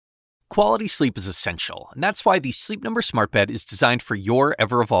Quality sleep is essential, and that's why the Sleep Number Smart Bed is designed for your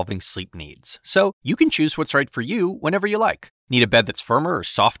ever-evolving sleep needs. So you can choose what's right for you whenever you like. Need a bed that's firmer or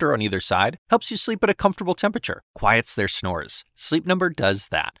softer on either side? Helps you sleep at a comfortable temperature, quiets their snores. Sleep Number does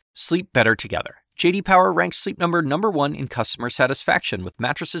that. Sleep better together. J.D. Power ranks Sleep Number #1 in customer satisfaction with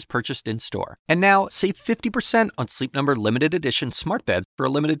mattresses purchased in-store. And now, save 50% on Sleep Number limited edition smart beds for a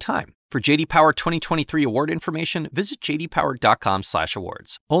limited time. For J.D. Power 2023 award information, visit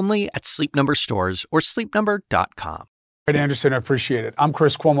jdpower.com/awards. Only at Sleep Number stores or sleepnumber.com. Right, Anderson, I appreciate it. I'm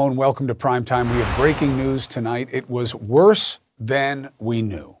Chris Cuomo, and welcome to Primetime. We have breaking news tonight. It was worse than we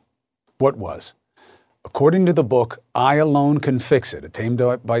knew. What was? According to the book, I Alone Can Fix It, attained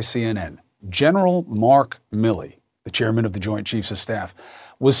by CNN, General Mark Milley, the chairman of the Joint Chiefs of Staff,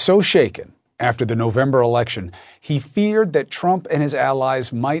 was so shaken after the November election, he feared that Trump and his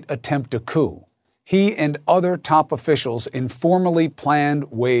allies might attempt a coup. He and other top officials informally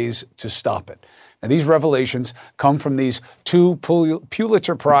planned ways to stop it. Now, these revelations come from these two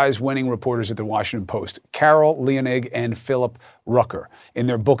Pulitzer Prize-winning reporters at the Washington Post, Carol Leonig and Philip Rucker, in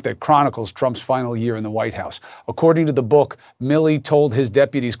their book that chronicles Trump's final year in the White House. According to the book, Milley told his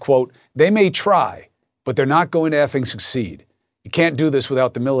deputies, quote, "They may try, but they're not going to effing succeed. You can't do this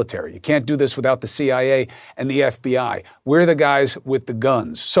without the military. You can't do this without the CIA and the FBI. We're the guys with the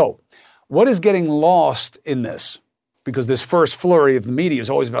guns." So what is getting lost in this? Because this first flurry of the media is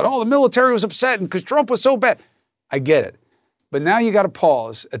always about, the military was upset and because Trump was so bad. I get it. But now you got to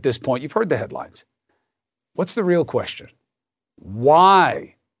pause at this point. You've heard the headlines. What's the real question?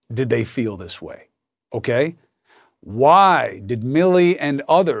 Why did they feel this way? Okay? Why did Milley and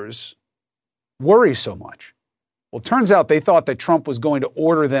others worry so much? Well, it turns out they thought that Trump was going to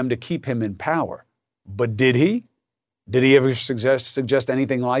order them to keep him in power. But did he? Did he ever suggest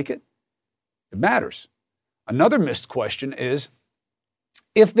anything like it? It matters. Another missed question is,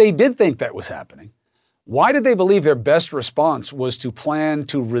 if they did think that was happening, why did they believe their best response was to plan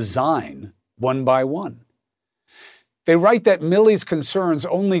to resign one by one? They write that Milley's concerns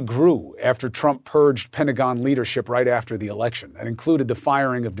only grew after Trump purged Pentagon leadership right after the election. That included the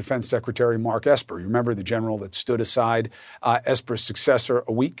firing of Defense Secretary Mark Esper. You remember the general that stood aside Esper's successor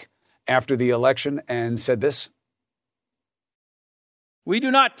a week after the election and said this? "We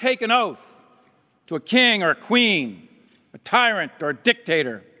do not take an oath to a king or a queen, a tyrant or a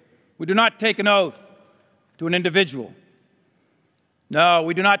dictator. We do not take an oath to an individual. No,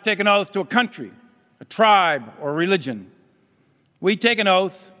 we do not take an oath to a country, a tribe, or a religion. We take an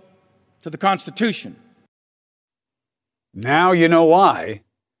oath to the Constitution." Now you know why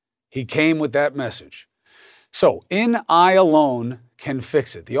he came with that message. So, in I Alone Can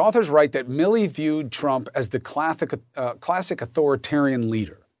Fix It, the authors write that Milley viewed Trump as the classic authoritarian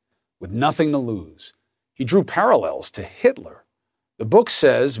leader with nothing to lose. He drew parallels to Hitler. The book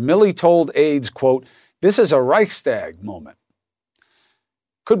says Milley told aides, quote, "This is a Reichstag moment."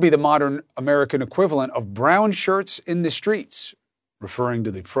 Could be the modern American equivalent of brown shirts in the streets, referring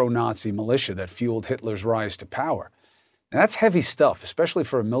to the pro-Nazi militia that fueled Hitler's rise to power. Now, that's heavy stuff, especially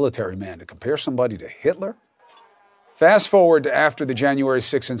for a military man, to compare somebody to Hitler. Fast forward to after the January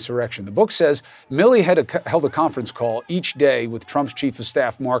 6th insurrection. The book says Milley held a conference call each day with Trump's chief of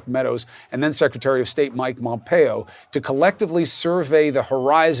staff, Mark Meadows, and then Secretary of State Mike Pompeo to collectively survey the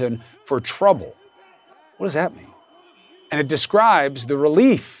horizon for trouble. What does that mean? And it describes the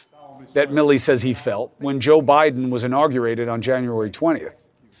relief that Milley says he felt when Joe Biden was inaugurated on January 20th.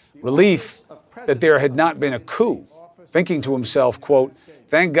 Relief that there had not been a coup, thinking to himself, quote,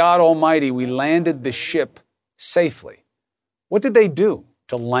 "Thank God Almighty we landed the ship safely." What did they do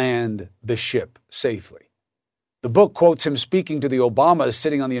to land the ship safely? The book quotes him speaking to the Obamas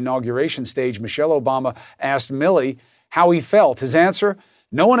sitting on the inauguration stage. Michelle Obama asked Milley how he felt. His answer,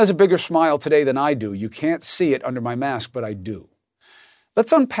 "No one has a bigger smile today than I do. You can't see it under my mask, but I do."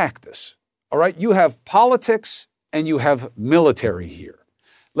 Let's unpack this. All right, you have politics and you have military here.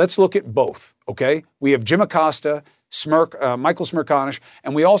 Let's look at both, okay? We have Jim Acosta, Michael Smerconish,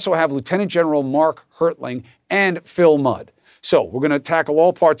 and we also have Lieutenant General Mark Hertling and Phil Mudd. So we're going to tackle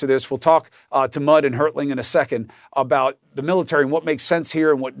all parts of this. We'll talk to Mudd and Hertling in a second about the military and what makes sense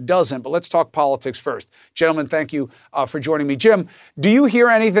here and what doesn't. But let's talk politics first. Gentlemen, thank you for joining me. Jim, do you hear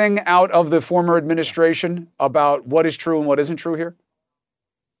anything out of the former administration about what is true and what isn't true here?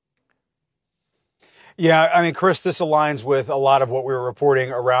 Yeah, I mean, Chris, this aligns with a lot of what we were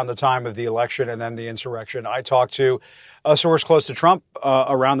reporting around the time of the election and then the insurrection. I talked to a source close to Trump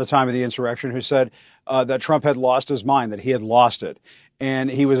around the time of the insurrection who said that Trump had lost his mind, that he had lost it. And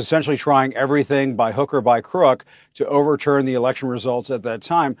he was essentially trying everything by hook or by crook to overturn the election results at that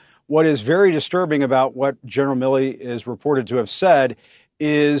time. What is very disturbing about what General Milley is reported to have said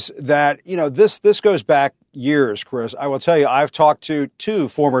is that, this goes back years, Chris. I will tell you, I've talked to two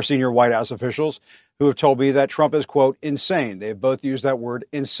former senior White House officials who have told me that Trump is, quote, insane. They have both used that word,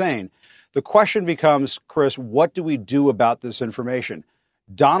 insane. The question becomes, Chris, what do we do about this information?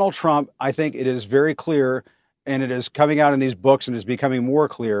 Donald Trump, I think it is very clear, and it is coming out in these books and is becoming more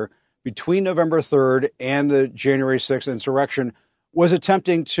clear, between November 3rd and the January 6th insurrection, was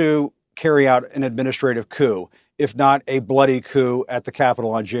attempting to carry out an administrative coup, if not a bloody coup at the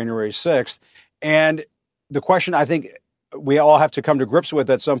Capitol on January 6th. And the question I think we all have to come to grips with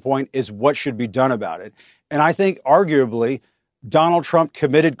at some point is what should be done about it. And I think arguably Donald Trump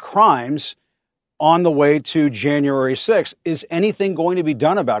committed crimes on the way to January 6th. Is anything going to be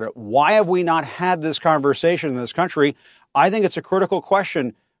done about it? Why have we not had this conversation in this country? I think it's a critical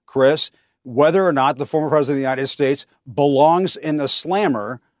question, Chris, whether or not the former president of the United States belongs in the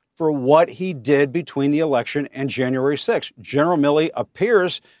slammer for what he did between the election and January 6th. General Milley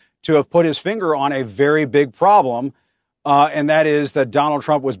appears to have put his finger on a very big problem, and that is that Donald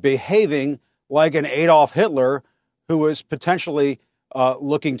Trump was behaving like an Adolf Hitler who was potentially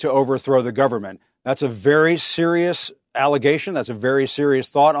looking to overthrow the government. That's a very serious allegation. That's a very serious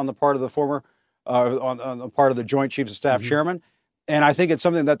thought on the part of the former, on the part of the Joint Chiefs of Staff chairman. And I think it's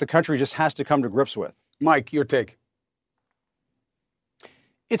something that the country just has to come to grips with. Mike, your take.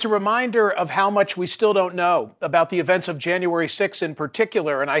 It's a reminder of how much we still don't know about the events of January 6th in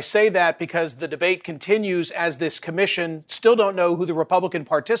particular. And I say that because the debate continues as this commission, still don't know who the Republican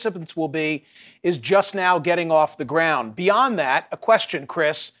participants will be, is just now getting off the ground. Beyond that, a question,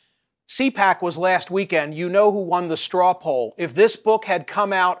 Chris. CPAC was last weekend. You know who won the straw poll. If this book had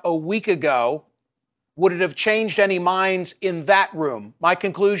come out a week ago, would it have changed any minds in that room? My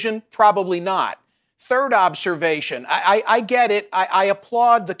conclusion, probably not. Third observation, I get it. I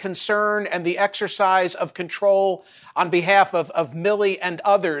applaud the concern and the exercise of control on behalf of Milley and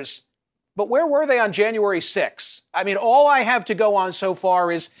others. But where were they on January 6th? I mean, all I have to go on so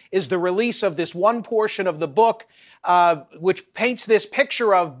far is the release of this one portion of the book, which paints this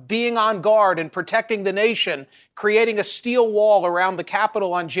picture of being on guard and protecting the nation, creating a steel wall around the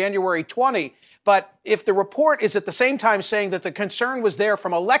Capitol on January 20. But if the report is at the same time saying that the concern was there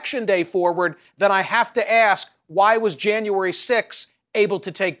from Election Day forward, then I have to ask, why was January 6th able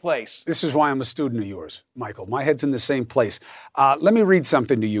to take place? This is why I'm a student of yours, Michael. My head's in the same place. Let me read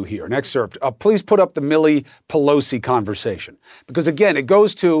something to you here, an excerpt. Please put up the Milley-Pelosi conversation. Because, again, it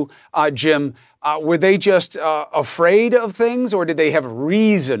goes to, Jim, were they just afraid of things, or did they have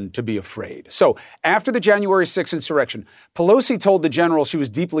reason to be afraid? So, after the January 6th insurrection, Pelosi told the general she was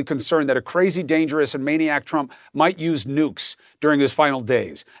deeply concerned that a crazy, dangerous, and maniac Trump might use nukes during his final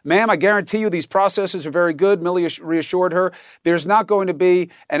days. Ma'am, I guarantee you these processes are very good, Milley reassured her. There's not going to be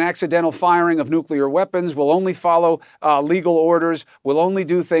an accidental firing of nuclear weapons. We'll only follow legal orders. We'll only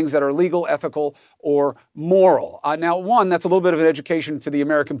do things that are legal, ethical, or moral. Now, one, that's a little bit of an education to the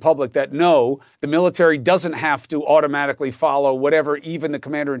American public that no, the military doesn't have to automatically follow whatever even the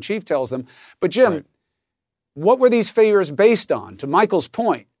commander-in-chief tells them. But, Jim, what were these fears based on? To Michael's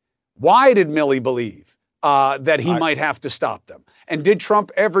point, why did Milley believe that he might have to stop them? And did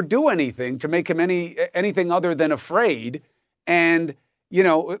Trump ever do anything to make him anything other than afraid? And,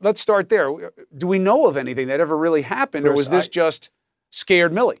 let's start there. Do we know of anything that ever really happened, or was this just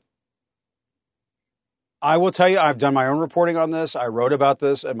scared Milley? I will tell you, I've done my own reporting on this. I wrote about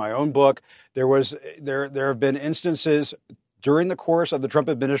this in my own book. There have been instances during the course of the Trump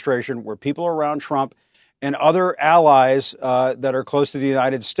administration where people around Trump and other allies that are close to the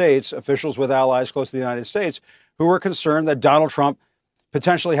United States, officials with allies close to the United States, who were concerned that Donald Trump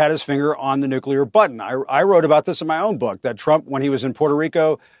potentially had his finger on the nuclear button. I wrote about this in my own book, that Trump, when he was in Puerto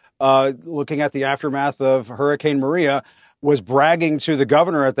Rico, looking at the aftermath of Hurricane Maria, was bragging to the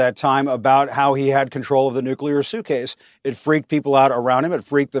governor at that time about how he had control of the nuclear suitcase. It freaked people out around him. It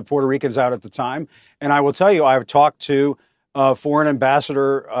freaked the Puerto Ricans out at the time. And I will tell you, I've talked to foreign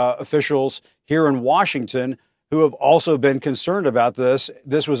ambassador officials here in Washington who have also been concerned about this.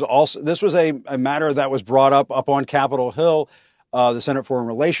 This was a matter that was brought up on Capitol Hill. The Senate Foreign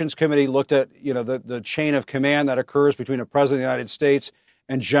Relations Committee looked at the chain of command that occurs between the president of the United States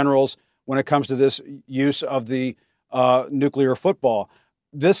and generals when it comes to this use of the nuclear football.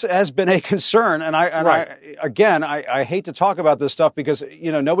 This has been a concern, and I hate to talk about this stuff because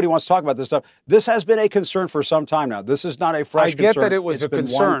nobody wants to talk about this stuff. This has been a concern for some time now. This is not a fresh concern. I get that it was a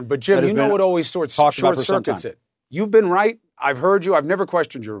concern, but Jim, you know what always short circuits it. You've been right. I've heard you. I've never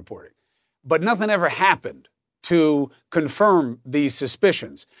questioned your reporting, but nothing ever happened to confirm these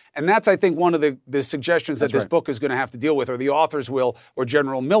suspicions. And that's, I think, one of the suggestions that this book is going to have to deal with, or the authors will, or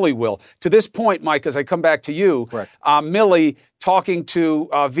General Milley will. To this point, Mike, as I come back to you, Milley talking to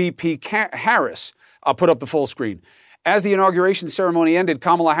VP Harris, I'll put up the full screen. As the inauguration ceremony ended,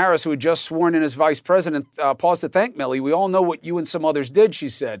 Kamala Harris, who had just sworn in as vice president, paused to thank Milley. We all know what you and some others did, she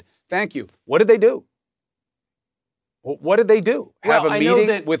said. Thank you. What did they do? What did they do? Well, have a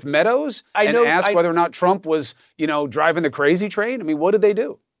meeting with Meadows and ask whether or not Trump was, driving the crazy train? I mean, what did they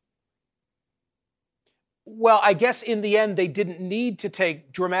do? Well, I guess in the end, they didn't need to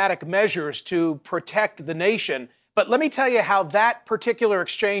take dramatic measures to protect the nation. But let me tell you how that particular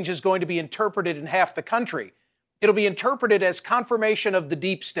exchange is going to be interpreted in half the country. It'll be interpreted as confirmation of the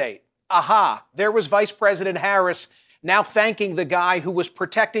deep state. Aha, there was Vice President Harris now thanking the guy who was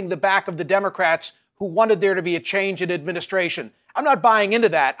protecting the back of the Democrats who wanted there to be a change in administration. I'm not buying into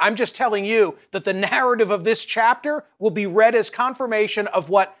that. I'm just telling you that the narrative of this chapter will be read as confirmation of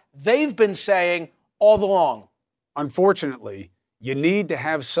what they've been saying all along. Unfortunately, you need to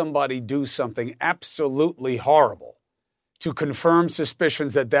have somebody do something absolutely horrible to confirm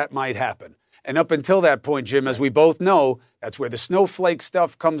suspicions that might happen. And up until that point, Jim, as we both know, that's where the snowflake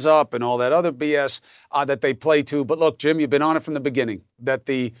stuff comes up and all that other BS that they play to. But look, Jim, you've been on it from the beginning, that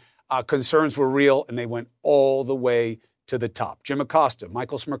the concerns were real, and they went all the way to the top. Jim Acosta,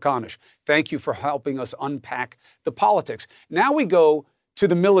 Michael Smerconish, thank you for helping us unpack the politics. Now we go to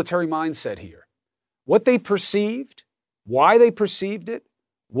the military mindset here. What they perceived, why they perceived it,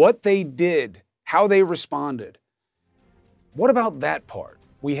 what they did, how they responded. What about that part?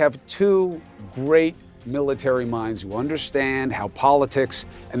 We have two great military minds who understand how politics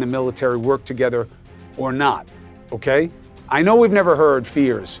and the military work together or not, okay? I know we've never heard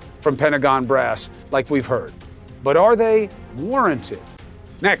fears from Pentagon brass like we've heard, but are they warranted?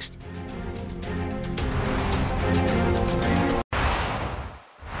 Next.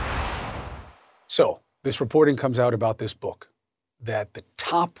 So, this reporting comes out about this book that the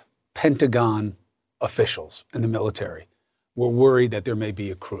top Pentagon officials in the military were worried that there may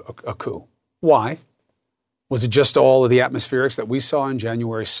be a coup. Why? Was it just all of the atmospherics that we saw on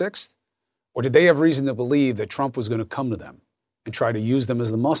January 6th? Or did they have reason to believe that Trump was going to come to them and try to use them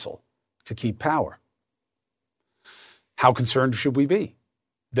as the muscle to keep power? How concerned should we be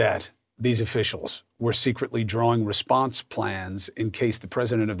that these officials were secretly drawing response plans in case the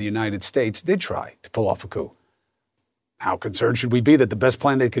President of the United States did try to pull off a coup? How concerned should we be that the best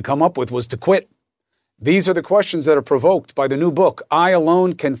plan they could come up with was to quit? These are the questions that are provoked by the new book, I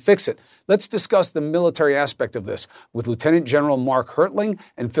Alone Can Fix It. Let's discuss the military aspect of this with Lieutenant General Mark Hertling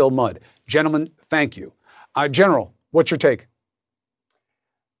and Phil Mudd. Gentlemen, thank you. General, what's your take?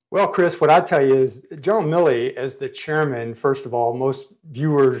 Well, Chris, what I tell you is General Milley, as the chairman, first of all, most of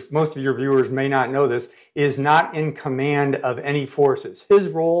your viewers may not know this, is not in command of any forces. His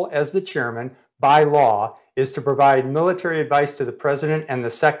role as the chairman, by law, is to provide military advice to the president and the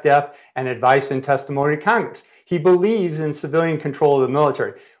SecDef and advice and testimony to Congress. He believes in civilian control of the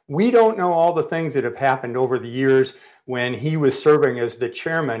military. We don't know all the things that have happened over the years when he was serving as the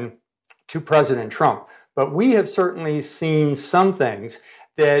chairman to President Trump, but we have certainly seen some things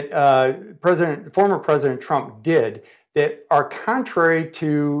that former President Trump did that are contrary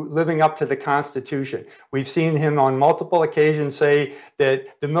to living up to the Constitution. We've seen him on multiple occasions say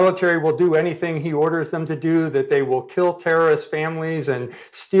that the military will do anything he orders them to do, that they will kill terrorist families and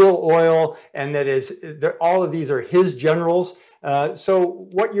steal oil, and that all of these are his generals. So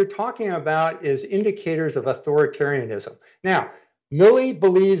what you're talking about is indicators of authoritarianism. Now, Milley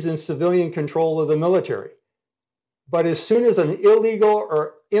believes in civilian control of the military. But as soon as an illegal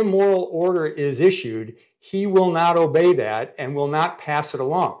or immoral order is issued, he will not obey that and will not pass it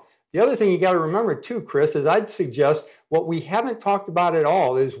along. The other thing you got to remember too, Chris, is I'd suggest what we haven't talked about at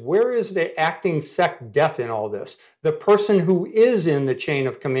all is where is the acting SecDef in all this? The person who is in the chain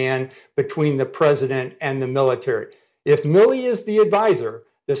of command between the president and the military. If Milley is the advisor,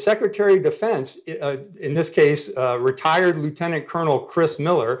 the Secretary of Defense, in this case, retired Lieutenant Colonel Chris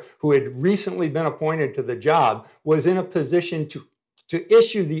Miller, who had recently been appointed to the job, was in a position to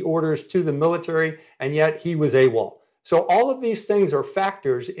issue the orders to the military, and yet he was AWOL. So all of these things are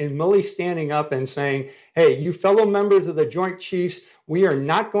factors in Milley standing up and saying, hey, you fellow members of the Joint Chiefs, we are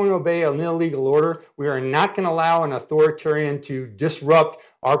not going to obey an illegal order. We are not going to allow an authoritarian to disrupt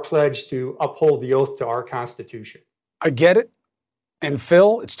our pledge to uphold the oath to our Constitution. I get it. And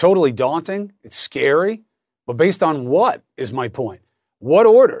Phil, it's totally daunting. It's scary. But based on what is my point? What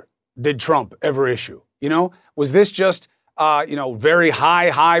order did Trump ever issue? Was this just, very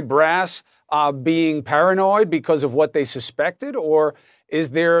high brass being paranoid because of what they suspected? Or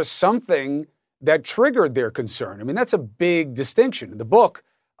is there something that triggered their concern. I mean, that's a big distinction. In the book,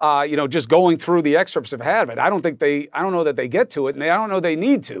 just going through the excerpts I've had of it, I don't know that they get to it, and I don't know they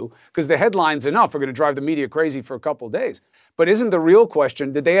need to, because the headlines enough are going to drive the media crazy for a couple of days. But isn't the real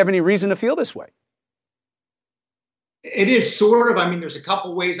question, did they have any reason to feel this way? It is sort of. I mean, there's a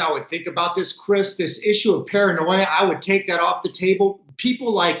couple ways I would think about this, Chris. This issue of paranoia, I would take that off the table.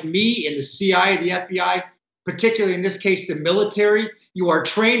 People like me in the CIA, the FBI, particularly in this case, the military, you are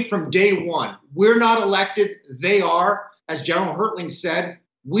trained from day one. We're not elected. They are. As General Hertling said,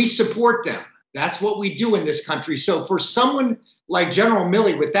 we support them. That's what we do in this country. So for someone like General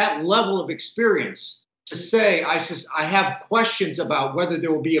Milley with that level of experience to say, I have questions about whether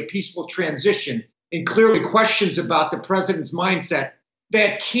there will be a peaceful transition, and clearly questions about the president's mindset,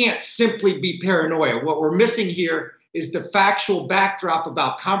 that can't simply be paranoia. What we're missing here is the factual backdrop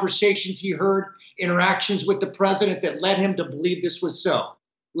about conversations he heard, interactions with the president that led him to believe this was so.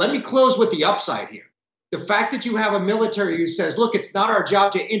 Let me close with the upside here. The fact that you have a military who says, look, it's not our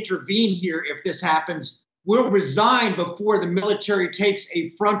job to intervene here if this happens. We'll resign before the military takes a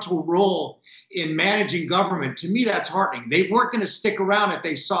frontal role in managing government. To me, that's heartening. They weren't going to stick around if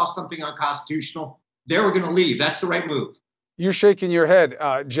they saw something unconstitutional. They were going to leave. That's the right move. You're shaking your head,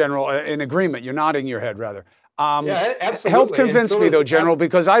 General, in agreement. You're nodding your head, rather. Yeah, absolutely. Help convince me, though, General,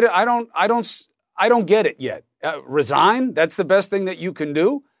 because I don't get it yet. Resign? That's the best thing that you can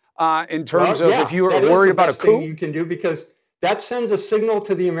do in terms of if you are worried about a coup? Thing you can do, because that sends a signal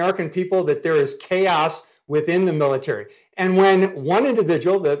to the American people that there is chaos within the military. And when one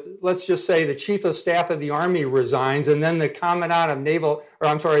individual, let's just say the chief of staff of the Army resigns, and then the commandant of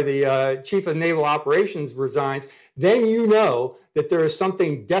the chief of naval operations resigns, then you know that there is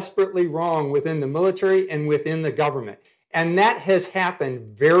something desperately wrong within the military and within the government. And that has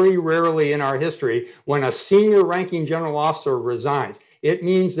happened very rarely in our history when a senior ranking general officer resigns. It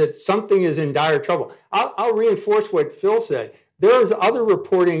means that something is in dire trouble. I'll reinforce what Phil said. There's other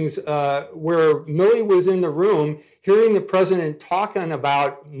reportings where Milley was in the room hearing the president talking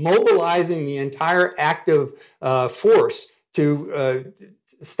about mobilizing the entire active force to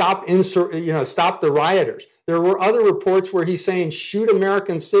stop the rioters. There were other reports where he's saying shoot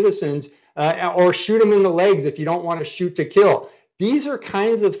American citizens or shoot them in the legs if you don't want to shoot to kill. These are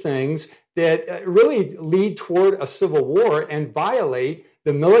kinds of things that really lead toward a civil war and violate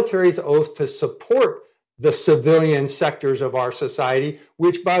the military's oath to support the civilian sectors of our society,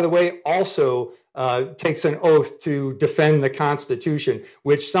 which, by the way, also takes an oath to defend the Constitution,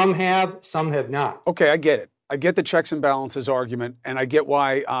 which some have not. Okay, I get it. I get the checks and balances argument, and I get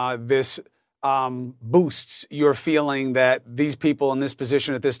why this boosts your feeling that these people in this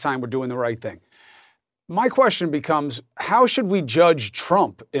position at this time were doing the right thing. My question becomes, how should we judge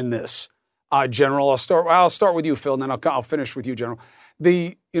Trump in this, General? I'll start with you, Phil, and then I'll finish with you, General.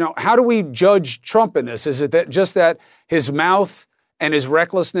 How do we judge Trump in this? Is it that his mouth and his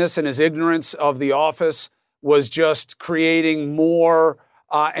recklessness and his ignorance of the office was just creating more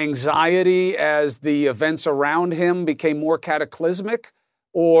anxiety as the events around him became more cataclysmic?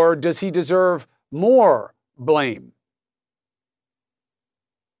 Or does he deserve more blame?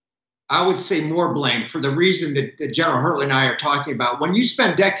 I would say more blame for the reason that General Hertling and I are talking about. When you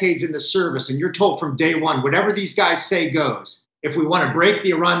spend decades in the service and you're told from day one, whatever these guys say goes. If we want to break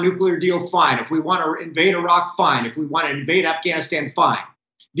the Iran nuclear deal, fine. If we want to invade Iraq, fine. If we want to invade Afghanistan, fine.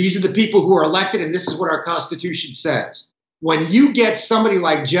 These are the people who are elected, and this is what our Constitution says. When you get somebody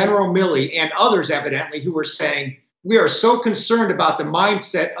like General Milley and others, evidently, who are saying, we are so concerned about the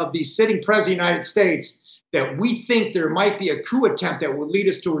mindset of the sitting president of the United States that we think there might be a coup attempt that will lead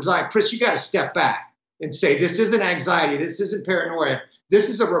us to resign. Chris, you got to step back and say, this isn't anxiety. This isn't paranoia. This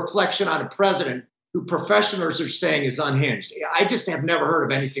is a reflection on a president who professionals are saying is unhinged. I just have never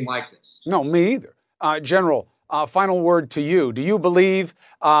heard of anything like this. No, me either. General, final word to you. Do you believe,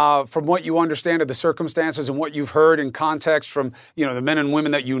 from what you understand of the circumstances and what you've heard in context from the men and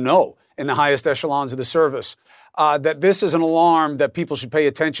women that you know in the highest echelons of the service, that this is an alarm that people should pay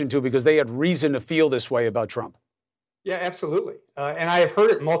attention to because they had reason to feel this way about Trump? Yeah, absolutely. And I have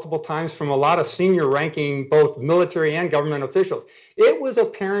heard it multiple times from a lot of senior ranking, both military and government officials. It was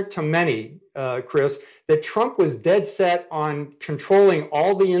apparent to many, Chris, that Trump was dead set on controlling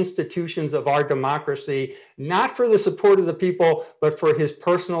all the institutions of our democracy, not for the support of the people, but for his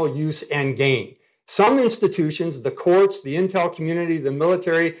personal use and gain. Some institutions, the courts, the intel community, the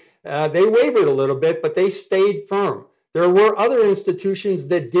military, they wavered a little bit, but they stayed firm. There were other institutions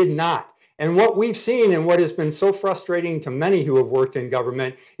that did not. And what we've seen and what has been so frustrating to many who have worked in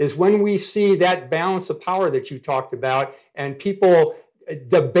government is when we see that balance of power that you talked about and people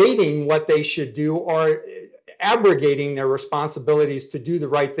debating what they should do or abrogating their responsibilities to do the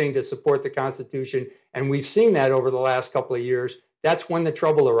right thing to support the Constitution. And we've seen that over the last couple of years. That's when the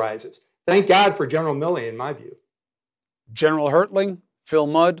trouble arises. Thank God for General Milley, in my view. General Hertling, Phil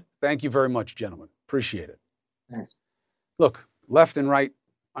Mudd, thank you very much, gentlemen. Appreciate it. Thanks. Look, left and right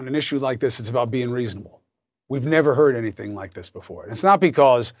on an issue like this, it's about being reasonable. We've never heard anything like this before. And it's not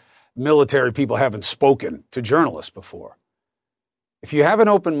because military people haven't spoken to journalists before. If you have an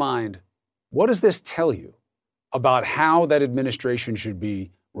open mind, what does this tell you about how that administration should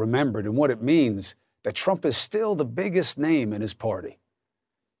be remembered and what it means that Trump is still the biggest name in his party?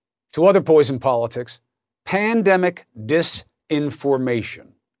 To other poison politics, pandemic disinformation.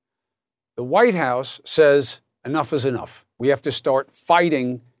 The White House says enough is enough. We have to start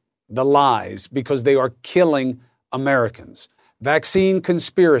fighting the lies because they are killing Americans. Vaccine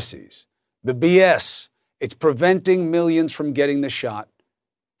conspiracies, the BS, it's preventing millions from getting the shot,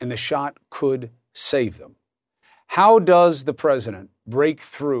 and the shot could save them. How does the president break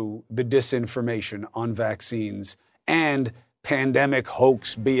through the disinformation on vaccines and pandemic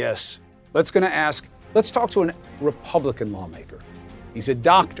hoax BS? Let's talk to a Republican lawmaker. He's a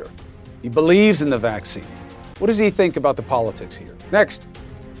doctor. He believes in the vaccine. What does he think about the politics here? Next.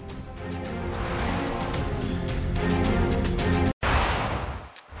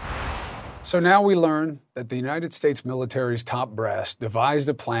 So now we learn that the United States military's top brass devised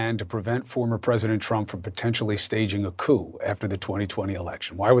a plan to prevent former President Trump from potentially staging a coup after the 2020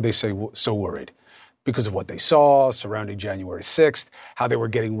 election. Why were they so worried? Because of what they saw surrounding January 6th, how they were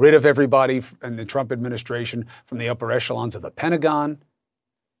getting rid of everybody in the Trump administration from the upper echelons of the Pentagon.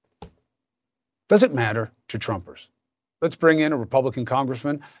 Does it matter to Trumpers? Let's bring in a Republican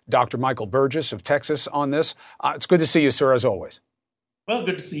congressman, Dr. Michael Burgess of Texas, on this. It's good to see you, sir, as always. Well,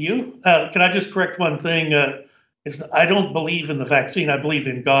 good to see you. Can I just correct one thing? I don't believe in the vaccine. I believe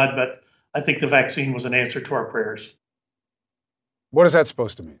in God, but I think the vaccine was an answer to our prayers. What is that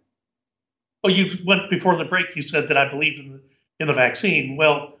supposed to mean? Well, you went before the break. You said that I believed in the vaccine.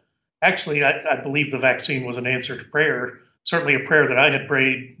 Well, actually, I believe the vaccine was an answer to prayer. Certainly, a prayer that I had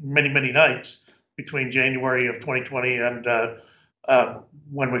prayed many, many nights between January of 2020 and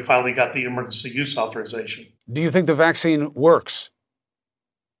when we finally got the emergency use authorization. Do you think the vaccine works?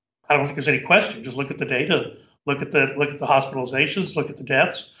 I don't think there's any question. Just look at the data. Look at the hospitalizations. Look at the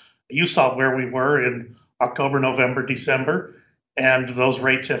deaths. You saw where we were in October, November, December, and those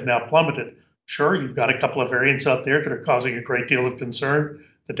rates have now plummeted. Sure, you've got a couple of variants out there that are causing a great deal of concern.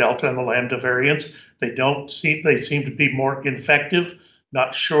 The Delta and the Lambda variants. They seem to be more infective.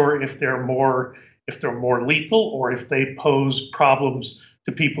 Not sure if they're more lethal or if they pose problems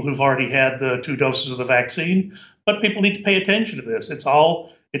to people who've already had the 2 doses of the vaccine. But people need to pay attention to this. It's all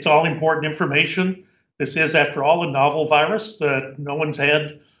important information. This is, after all, a novel virus that no one's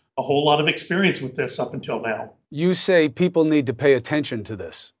had a whole lot of experience with this up until now. You say people need to pay attention to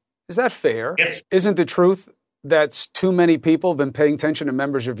this. Is that fair? Yes. Isn't the truth that too many people have been paying attention to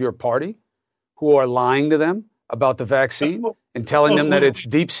members of your party who are lying to them about the vaccine and telling them that it's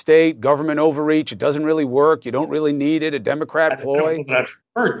deep state, government overreach, it doesn't really work, you don't really need it, a Democrat ploy? I don't know that I've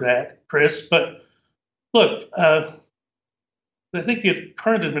heard that, Chris, but look, I think the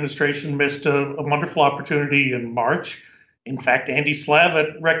current administration missed a wonderful opportunity in March. In fact, Andy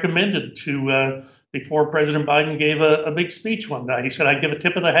Slavitt recommended before President Biden gave a big speech one night, he said, I'd give a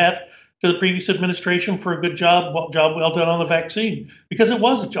tip of the hat to the previous administration for a good job well done on the vaccine, because it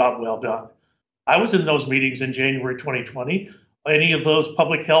was a job well done. I was in those meetings in January 2020. Any of those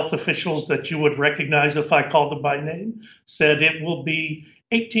public health officials that you would recognize if I called them by name said it will be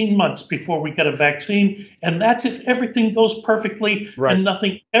 18 months before we get a vaccine. And that's if everything goes perfectly, right, and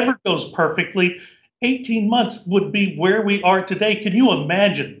nothing ever goes perfectly. 18 months would be where we are today. Can you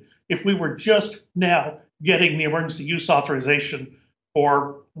imagine if we were just now getting the emergency use authorization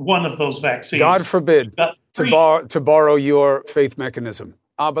for one of those vaccines? God forbid, to borrow your faith mechanism.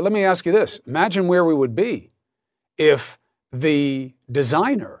 But let me ask you this. Imagine where we would be if the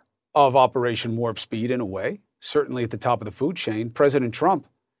designer of Operation Warp Speed, in a way, certainly at the top of the food chain, President Trump,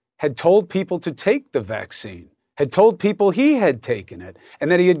 had told people to take the vaccine, had told people he had taken it, and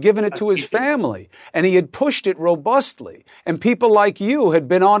that he had given it to his family, and he had pushed it robustly, and people like you had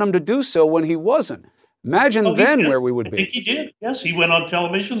been on him to do so when he wasn't. Imagine where we would be. I think he did. Yes, he went on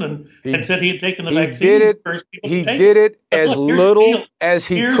television and said he had taken the vaccine. He did it as little as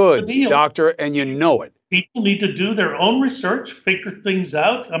he could, doctor, and you know it. People need to do their own research, figure things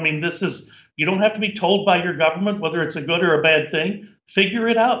out. I mean, you don't have to be told by your government whether it's a good or a bad thing. Figure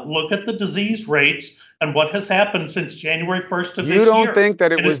it out. Look at the disease rates and what has happened since January 1st of this year. You don't think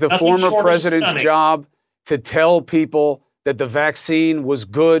that it was the former president's job to tell people that the vaccine was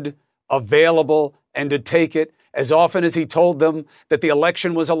good, available, and to take it as often as he told them that the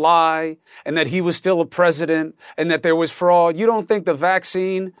election was a lie and that he was still a president and that there was fraud. You don't think the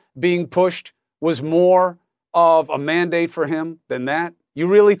vaccine being pushed was more of a mandate for him than that? You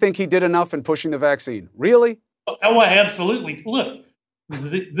really think he did enough in pushing the vaccine? Really? Oh, absolutely. Look,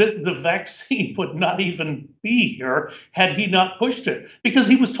 the vaccine would not even be here had he not pushed it, because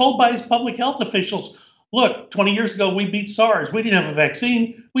he was told by his public health officials, look, 20 years ago, we beat SARS. We didn't have a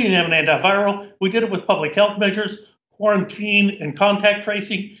vaccine. We didn't have an antiviral. We did it with public health measures, quarantine and contact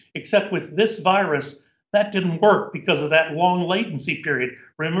tracing, except with this virus, that didn't work because of that long latency period.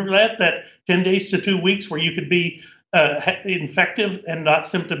 Remember that 10 days to 2 weeks where you could be infective and not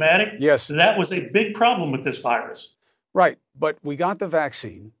symptomatic? Yes. That was a big problem with this virus. Right. But we got the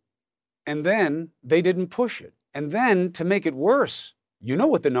vaccine, and then they didn't push it. And then to make it worse, you know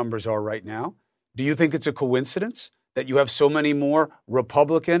what the numbers are right now. Do you think it's a coincidence that you have so many more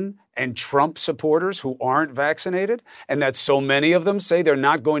Republican and Trump supporters who aren't vaccinated, and that so many of them say they're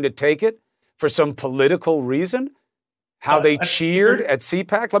not going to take it for some political reason? How they cheered at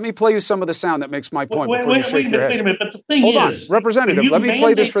CPAC? Let me play you some of the sound that makes my point before you shake your head. Wait a minute, but the thing Hold is, on, Representative, let me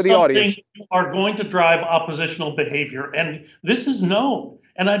play this for the audience. You are going to drive oppositional behavior, and this is known,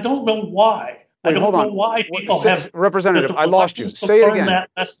 and I don't know why. Wait, I don't know why people have... Representative, I lost you. Say it again.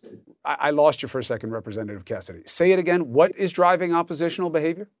 I lost you for a second, Representative Cassidy. Say it again. What is driving oppositional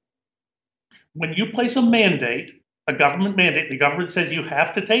behavior? When you place a mandate, a government mandate, the government says you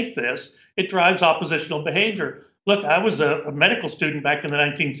have to take this, it drives oppositional behavior. Look, I was a medical student back in the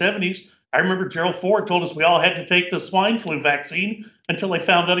 1970s. I remember Gerald Ford told us we all had to take the swine flu vaccine until they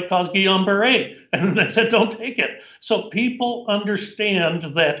found out it caused Guillain-Barré. And then they said, don't take it. So people understand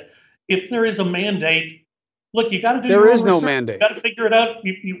that if there is a mandate, look, you got to do There your is own no research. mandate. You got to figure it out.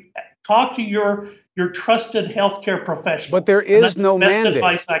 You talk to your trusted healthcare professional. But there is no mandate. That's the best mandate.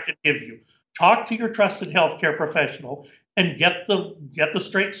 advice I could give you. Talk to your trusted healthcare professional and get the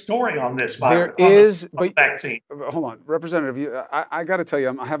straight story on this virus. Vaccine. Hold on, Representative. I got to tell you,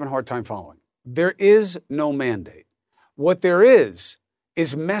 I'm having a hard time following. There is no mandate. What there is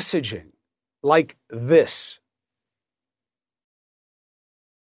messaging like this.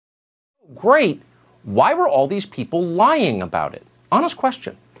 Great. Why were all these people lying about it? Honest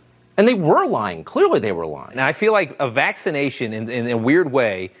question. And they were lying. Clearly they were lying. And I feel like a vaccination in a weird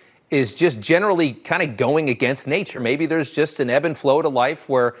way is just generally kind of going against nature. Maybe there's just an ebb and flow to life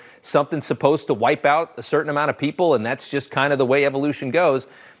where something's supposed to wipe out a certain amount of people, and that's just kind of the way evolution goes.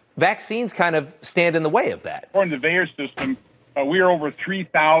 Vaccines kind of stand in the way of that. According to the VAERS system, we are over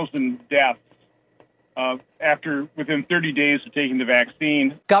 3,000 deaths within 30 days of taking the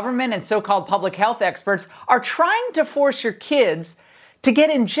vaccine. Government and so-called public health experts are trying to force your kids to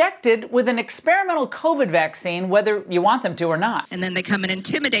get injected with an experimental COVID vaccine, whether you want them to or not. And then they come and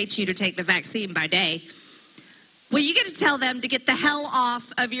intimidate you to take the vaccine by day. Well, you get to tell them to get the hell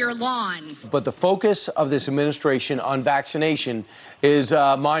off of your lawn. But the focus of this administration on vaccination is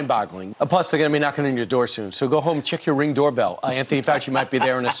mind-boggling. Plus, they're going to be knocking on your door soon. So go home and check your Ring doorbell. Anthony Fauci might be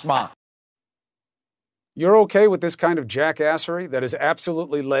there in a smock. You're okay with this kind of jackassery that has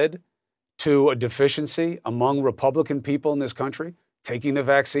absolutely led to a deficiency among Republican people in this country taking the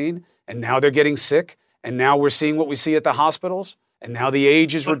vaccine, and now they're getting sick, and now we're seeing what we see at the hospitals, and now the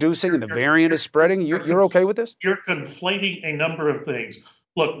age is reducing and the variant is spreading? You're okay with this? You're conflating a number of things.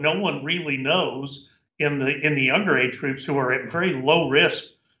 Look, no one really knows in the younger age groups who are at very low risk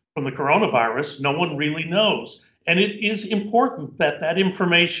from the coronavirus. No one really knows. And it is important that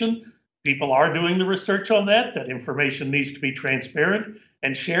information, people are doing the research on that information needs to be transparent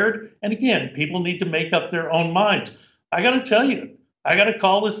and shared. And again, people need to make up their own minds. I got to tell you, I got a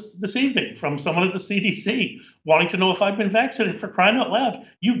call this evening from someone at the CDC wanting to know if I've been vaccinated. For crying out loud.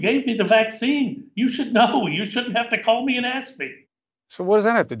 You gave me the vaccine. You should know. You shouldn't have to call me and ask me. So what does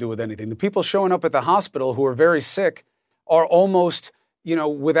that have to do with anything? The people showing up at the hospital who are very sick are almost,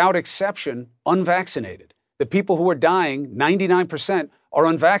 without exception, unvaccinated. The people who are dying, 99%, are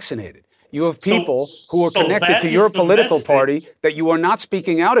unvaccinated. You have people who are connected to your political party that you are not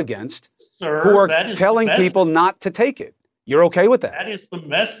speaking out against, sir, who are telling people not to take it. You're okay with that? That is the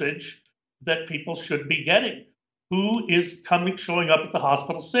message that people should be getting. Who is showing up at the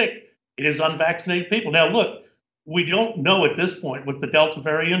hospital sick? It is unvaccinated people. Now, look, we don't know at this point with the Delta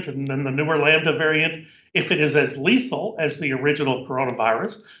variant and then the newer Lambda variant if it is as lethal as the original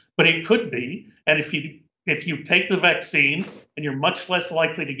coronavirus, but it could be. And if you take the vaccine and you're much less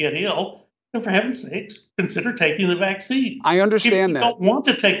likely to get ill, then for heaven's sakes, consider taking the vaccine. I understand that. If you don't want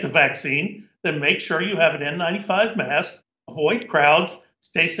to take the vaccine, then make sure you have an N95 mask, avoid crowds,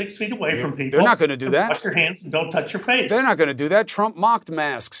 stay 6 feet away from people. They're not going to do that. Wash your hands and don't touch your face. They're not going to do that. Trump mocked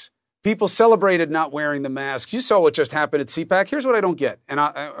masks People celebrated not wearing the masks. You saw what just happened at CPAC. Here's what I don't get,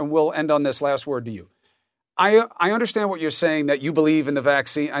 and we'll end on this last word to you. I understand what you're saying, that you believe in the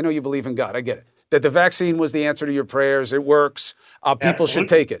vaccine. I know you believe in God. I get it. That the vaccine was the answer to your prayers. It works. People should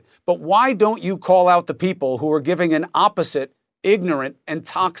take it. But why don't you call out the people who are giving an opposite, ignorant, and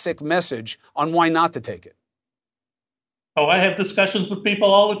toxic message on why not to take it? Oh, I have discussions with people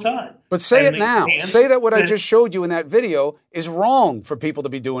all the time. But say it now. Say that what I just showed you in that video is wrong for people to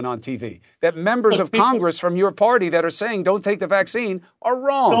be doing on TV. That members of Congress from your party that are saying don't take the vaccine are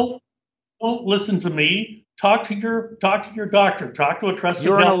wrong. Don't listen to me. Talk to your doctor. Talk to a trusted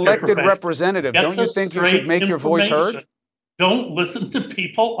You're an healthcare elected professional. representative. Don't you think you should make your voice heard? Don't listen to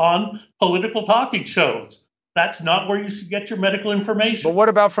people on political talking shows. That's not where you should get your medical information. But what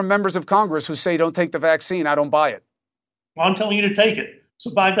about from members of Congress who say don't take the vaccine? I don't buy it. Well, I'm telling you to take it.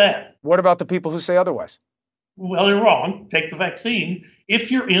 So buy that. What about the people who say otherwise? Well, they're wrong. Take the vaccine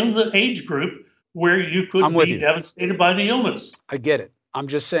if you're in the age group where you could be devastated by the illness. I get it. I'm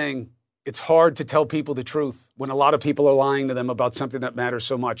just saying it's hard to tell people the truth when a lot of people are lying to them about something that matters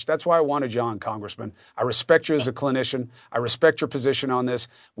so much. That's why I wanted you on, Congressman. I respect you as a clinician. I respect your position on this.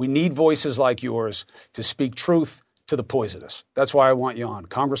 We need voices like yours to speak truth to the poisonous. That's why I want you on.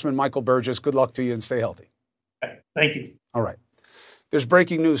 Congressman Michael Burgess, good luck to you and stay healthy. Thank you. All right. There's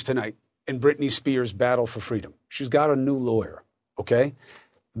breaking news tonight in Britney Spears' battle for freedom. She's got a new lawyer, okay?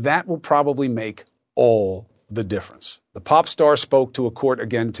 That will probably make all the difference. The pop star spoke to a court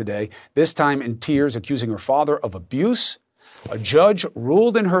again today, this time in tears, accusing her father of abuse. A judge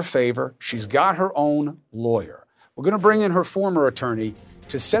ruled in her favor. She's got her own lawyer. We're going to bring in her former attorney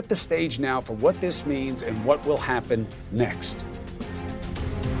to set the stage now for what this means and what will happen next.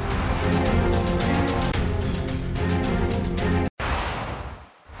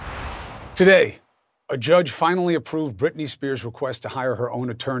 Today, a judge finally approved Britney Spears' request to hire her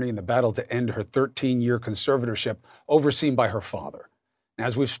own attorney in the battle to end her 13-year conservatorship overseen by her father. And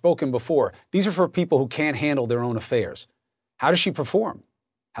as we've spoken before, these are for people who can't handle their own affairs. How does she perform?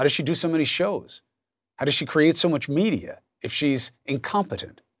 How does she do so many shows? How does she create so much media if she's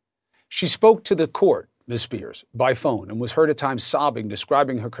incompetent? She spoke to the court, Ms. Spears, by phone and was heard at times sobbing,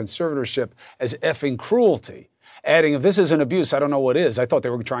 describing her conservatorship as effing cruelty, adding, if this isn't abuse, I don't know what is. I thought they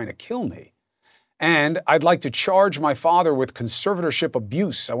were trying to kill me. And I'd like to charge my father with conservatorship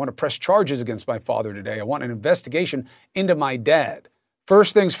abuse. I want to press charges against my father today. I want an investigation into my dad.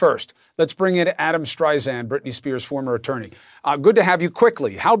 First things first, let's bring in Adam Streisand, Britney Spears' former attorney. Good to have you.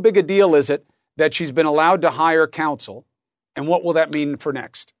 Quickly, how big a deal is it that she's been allowed to hire counsel, and what will that mean for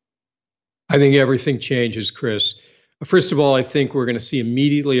next? I think everything changes, Chris. First of all, I think we're going to see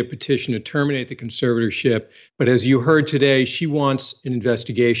immediately a petition to terminate the conservatorship. But as you heard today, she wants an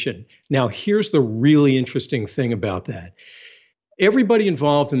investigation. Now, here's the really interesting thing about that. Everybody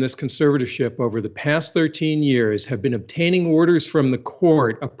involved in this conservatorship over the past 13 years have been obtaining orders from the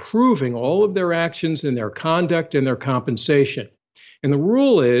court approving all of their actions and their conduct and their compensation. And the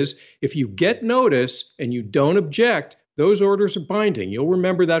rule is, if you get notice and you don't object, those orders are binding. You'll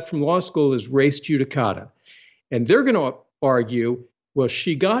remember that from law school as res judicata. And they're going to argue, well,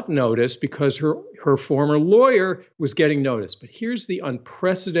 she got notice because her former lawyer was getting notice. But here's the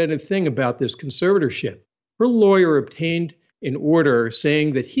unprecedented thing about this conservatorship. Her lawyer obtained an order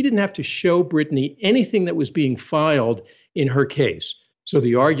saying that he didn't have to show Britney anything that was being filed in her case. So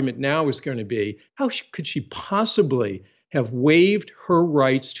the argument now is going to be, how could she possibly have waived her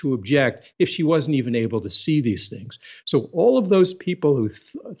rights to object if she wasn't even able to see these things? So all of those people who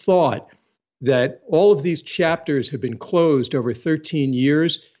thought that all of these chapters have been closed over 13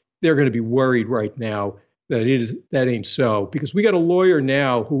 years, they're going to be worried right now that ain't so. Because we got a lawyer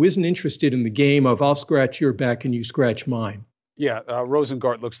now who isn't interested in the game of I'll scratch your back and you scratch mine. Yeah,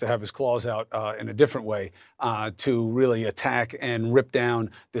 Rosengart looks to have his claws out in a different way to really attack and rip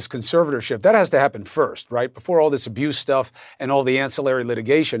down this conservatorship. That has to happen first, right? Before all this abuse stuff and all the ancillary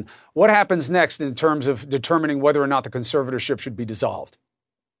litigation. What happens next in terms of determining whether or not the conservatorship should be dissolved?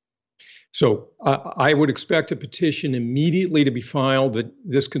 So I would expect a petition immediately to be filed that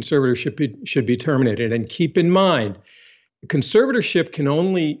this conservatorship should be terminated. And keep in mind, the conservatorship can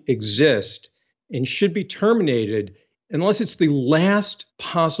only exist and should be terminated unless it's the last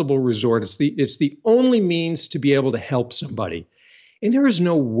possible resort. It's the only means to be able to help somebody. And there is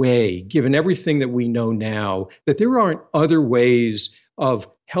no way, given everything that we know now, that there aren't other ways of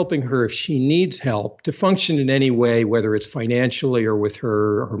helping her if she needs help to function in any way, whether it's financially or with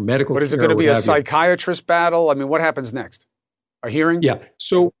her medical care. But is it going to be a psychiatrist battle? I mean, what happens next? A hearing?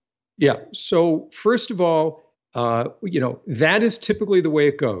 So first of all, That is typically the way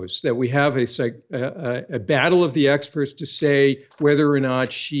it goes, that we have a battle of the experts to say whether or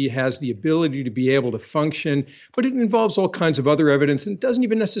not she has the ability to be able to function, but it involves all kinds of other evidence, and it doesn't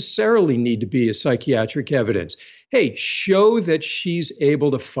even necessarily need to be a psychiatric evidence. Hey, show that she's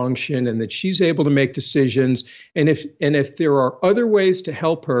able to function and that she's able to make decisions, and if there are other ways to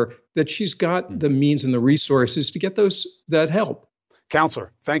help her, that she's got the means and the resources to get that help.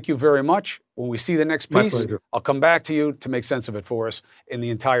 Counselor, thank you very much. When we see the next piece, I'll come back to you to make sense of it for us in the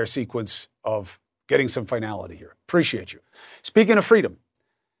entire sequence of getting some finality here. Appreciate you. Speaking of freedom,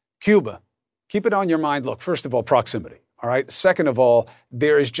 Cuba, keep it on your mind. Look, first of all, proximity, all right? Second of all,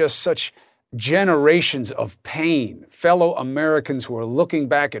 there is just such generations of pain, fellow Americans who are looking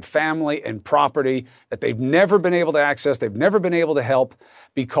back at family and property that they've never been able to access, they've never been able to help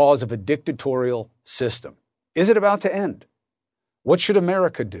because of a dictatorial system. Is it about to end? What should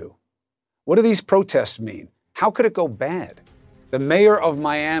America do? What do these protests mean? How could it go bad? The mayor of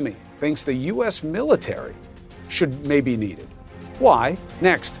Miami thinks the U.S. military should maybe needed. Why?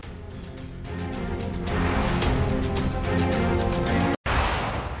 Next.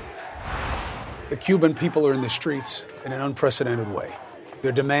 The Cuban people are in the streets in an unprecedented way.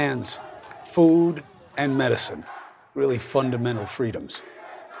 Their demands, food and medicine, really fundamental freedoms.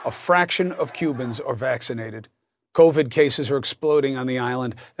 A fraction of Cubans are vaccinated. COVID cases are exploding on the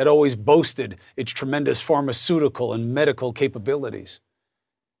island that always boasted its tremendous pharmaceutical and medical capabilities.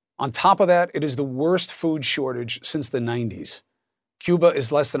 On top of that, it is the worst food shortage since the 90s. Cuba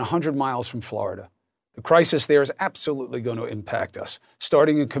is less than 100 miles from Florida. The crisis there is absolutely going to impact us,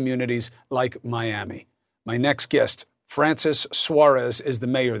 starting in communities like Miami. My next guest, Francis Suarez, is the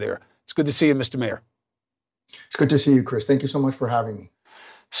mayor there. It's good to see you, Mr. Mayor. It's good to see you, Chris. Thank you so much for having me.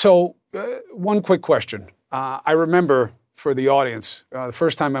 So, one quick question. I remember, for the audience, the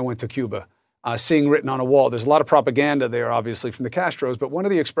first time I went to Cuba, seeing written on a wall, there's a lot of propaganda there, obviously, from the Castros, but one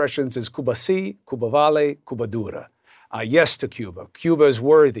of the expressions is Cuba sí, Cuba vale, Cuba dura. Yes to Cuba. Cuba is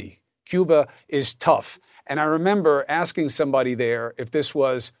worthy. Cuba is tough. And I remember asking somebody there if this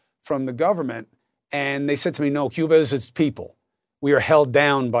was from the government, and they said to me, no, Cuba is its people. We are held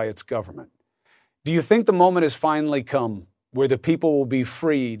down by its government. Do you think the moment has finally come where the people will be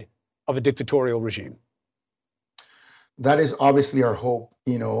freed of a dictatorial regime? That is obviously our hope.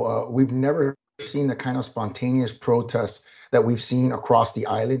 We've never seen the kind of spontaneous protests that we've seen across the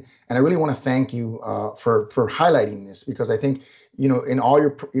island. And I really want to thank you for highlighting this, because I think, in all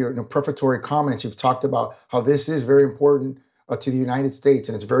your prefatory comments, you've talked about how this is very important to the United States.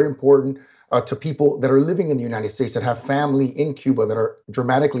 And it's very important to people that are living in the United States that have family in Cuba that are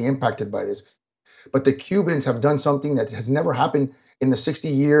dramatically impacted by this. But the Cubans have done something that has never happened in the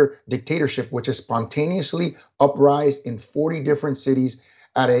 60-year dictatorship, which is spontaneously uprise in 40 different cities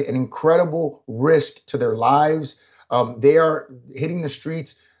at an incredible risk to their lives. They are hitting the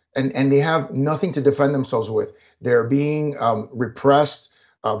streets and they have nothing to defend themselves with. They're being repressed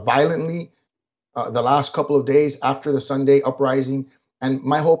violently the last couple of days after the Sunday uprising. And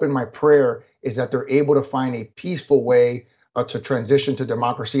my hope and my prayer is that they're able to find a peaceful way to transition to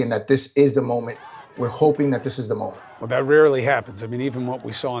democracy, and that this is the moment. We're hoping that this is the moment. Well, that rarely happens. I mean, even what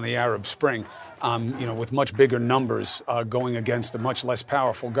we saw in the Arab Spring, with much bigger numbers going against a much less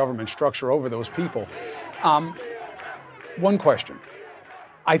powerful government structure over those people. One question.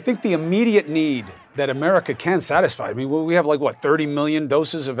 I think the immediate need that America can satisfy, I mean, we have 30 million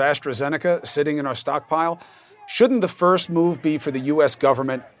doses of AstraZeneca sitting in our stockpile. Shouldn't the first move be for the U.S.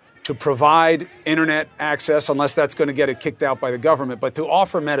 government to provide internet access, unless that's going to get it kicked out by the government, but to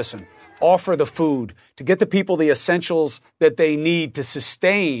offer medicine, offer the food, to get the people the essentials that they need to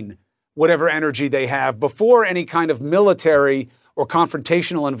sustain whatever energy they have before any kind of military or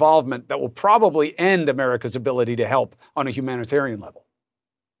confrontational involvement that will probably end America's ability to help on a humanitarian level?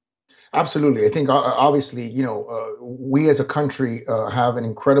 Absolutely. I think obviously, we as a country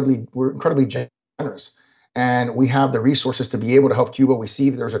we're incredibly generous, and we have the resources to be able to help Cuba. We see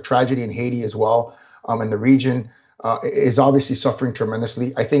that there's a tragedy in Haiti as well, and the region is obviously suffering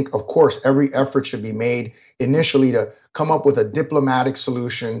tremendously. I think, of course, every effort should be made initially to come up with a diplomatic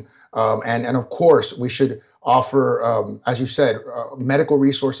solution, and of course, we should offer, as you said, medical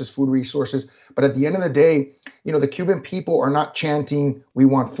resources, food resources. But at the end of the day, the Cuban people are not chanting, we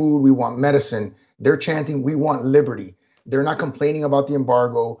want food, we want medicine. They're chanting, we want liberty. They're not complaining about the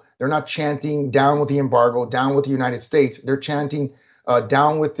embargo. They're not chanting down with the embargo, down with the United States. They're chanting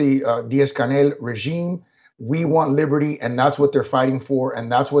down with the Diaz-Canel regime. We want liberty, and that's what they're fighting for,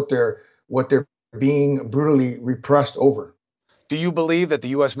 and that's what they're being brutally repressed over. Do you believe that the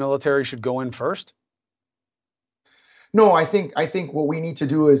U.S. military should go in first? No, I think what we need to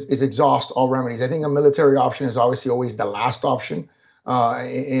do is exhaust all remedies. I think a military option is obviously always the last option.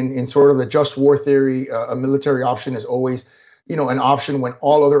 In sort of the just war theory, a military option is always, an option when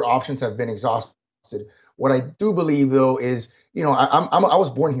all other options have been exhausted. What I do believe, though, is, I was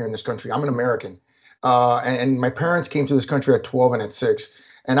born here in this country. I'm an American, and my parents came to this country at 12 and at 6.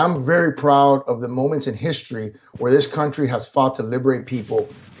 And I'm very proud of the moments in history where this country has fought to liberate people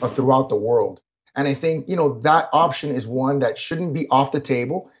throughout the world. And I think, that option is one that shouldn't be off the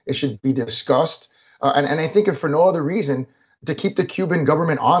table. It should be discussed. And I think if for no other reason, to keep the Cuban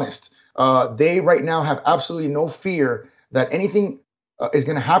government honest. They right now have absolutely no fear that anything is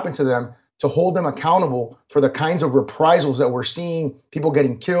going to happen to them to hold them accountable for the kinds of reprisals that we're seeing, people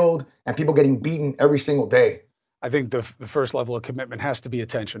getting killed and people getting beaten every single day. I think the first level of commitment has to be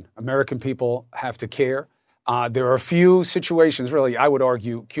attention. American people have to care. There are a few situations, really, I would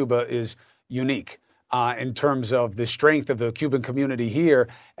argue Cuba is unique in terms of the strength of the Cuban community here.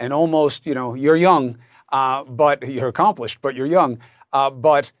 And almost, you're young, but you're accomplished, but you're young.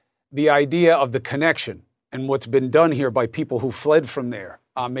 But the idea of the connection and what's been done here by people who fled from there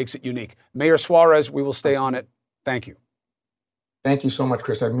makes it unique. Mayor Suarez, we will stay on it. Thank you. Thank you so much,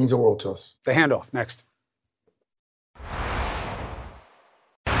 Chris. That means the world to us. The handoff, next.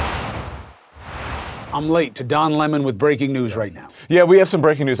 I'm late to Don Lemon with breaking news right now. Yeah, we have some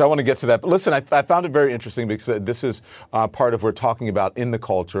breaking news. I want to get to that. But listen, I found it very interesting because this is part of what we're talking about in the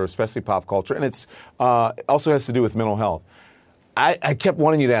culture, especially pop culture. And it's also has to do with mental health. I kept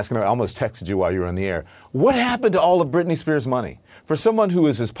wanting you to ask, and I almost texted you while you were on the air, what happened to all of Britney Spears' money? For someone who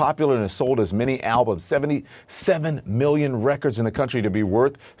is as popular and has sold as many albums, 77 million records in the country, to be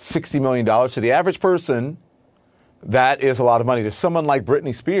worth $60 million, to the average person, that is a lot of money. To someone like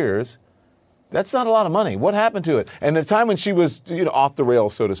Britney Spears, that's not a lot of money. What happened to it? And the time when she was, off the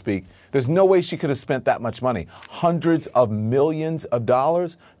rails, so to speak, there's no way she could have spent that much money. Hundreds of millions of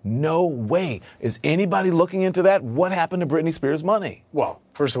dollars? No way. Is anybody looking into that? What happened to Britney Spears' money? Well,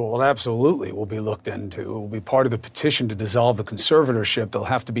 first of all, it absolutely will be looked into. It will be part of the petition to dissolve the conservatorship. There'll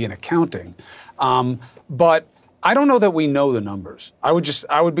have to be an accounting. But I don't know that we know the numbers. I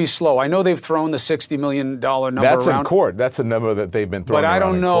would be slow. I know they've thrown the $60 million number That's around. In court. That's a number that they've been throwing around. But I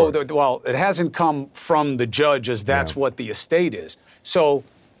don't know that, it hasn't come from the judge as that's what the estate is. So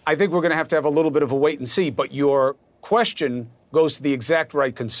I think we're going to have a little bit of a wait and see. But your question goes to the exact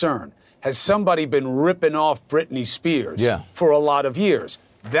right concern. Has somebody been ripping off Britney Spears for a lot of years?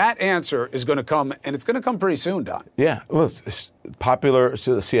 That answer is going to come, and it's going to come pretty soon, Don. Yeah. Well, it's popular.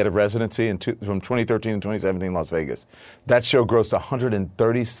 She had a residency from 2013 to 2017 in Las Vegas. That show grossed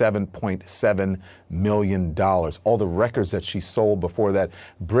 $137.7 million. All the records that she sold before that.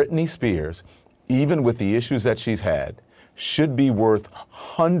 Britney Spears, even with the issues that she's had, should be worth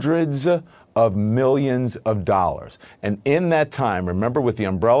hundreds of millions of dollars. And in that time, remember with the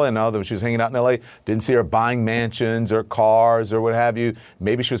umbrella and all that, when she was hanging out in L.A., didn't see her buying mansions or cars or what have you.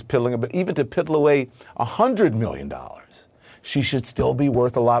 Maybe she was piddling, but even to piddle away $100 million, she should still be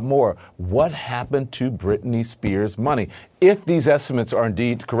worth a lot more. What happened to Britney Spears' money? If these estimates are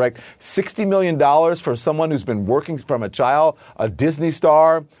indeed correct, $60 million for someone who's been working from a child, a Disney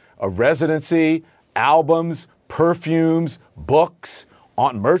star, a residency, albums, perfumes, books,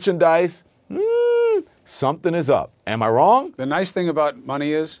 on merchandise, something is up. Am I wrong? The nice thing about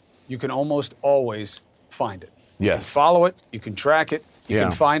money is you can almost always find it. Yes. You can follow it, you can track it, you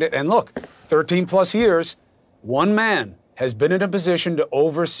can find it. And look, 13 plus years, one man has been in a position to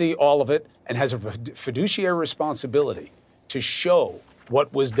oversee all of it and has a fiduciary responsibility to show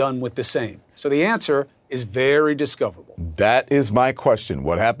what was done with the same. So the answer is very discoverable. That is my question.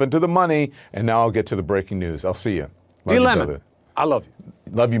 What happened to the money? And now I'll get to the breaking news. I'll see you. D. Lemon, I love you.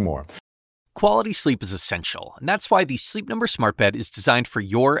 Love you more. Quality sleep is essential, and that's why the Sleep Number Smart Bed is designed for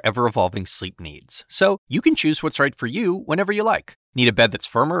your ever-evolving sleep needs. So you can choose what's right for you whenever you like. Need a bed that's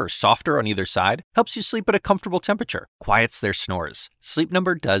firmer or softer on either side? Helps you sleep at a comfortable temperature. Quiets their snores. Sleep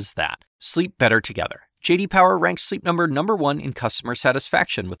Number does that. Sleep better together. J.D. Power ranks Sleep Number #1 in customer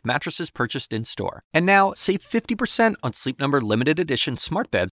satisfaction with mattresses purchased in-store. And now, save 50% on Sleep Number limited edition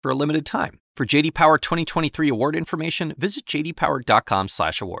smart beds for a limited time. For J.D. Power 2023 award information, visit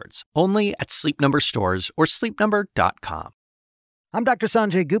jdpower.com/awards. Only at Sleep Number stores or sleepnumber.com. I'm Dr.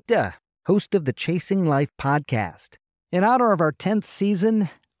 Sanjay Gupta, host of the Chasing Life podcast. In honor of our 10th season,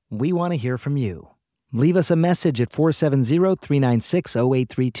 we want to hear from you. Leave us a message at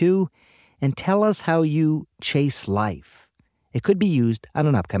 470-396-0832 and tell us how you chase life. It could be used on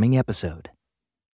an upcoming episode.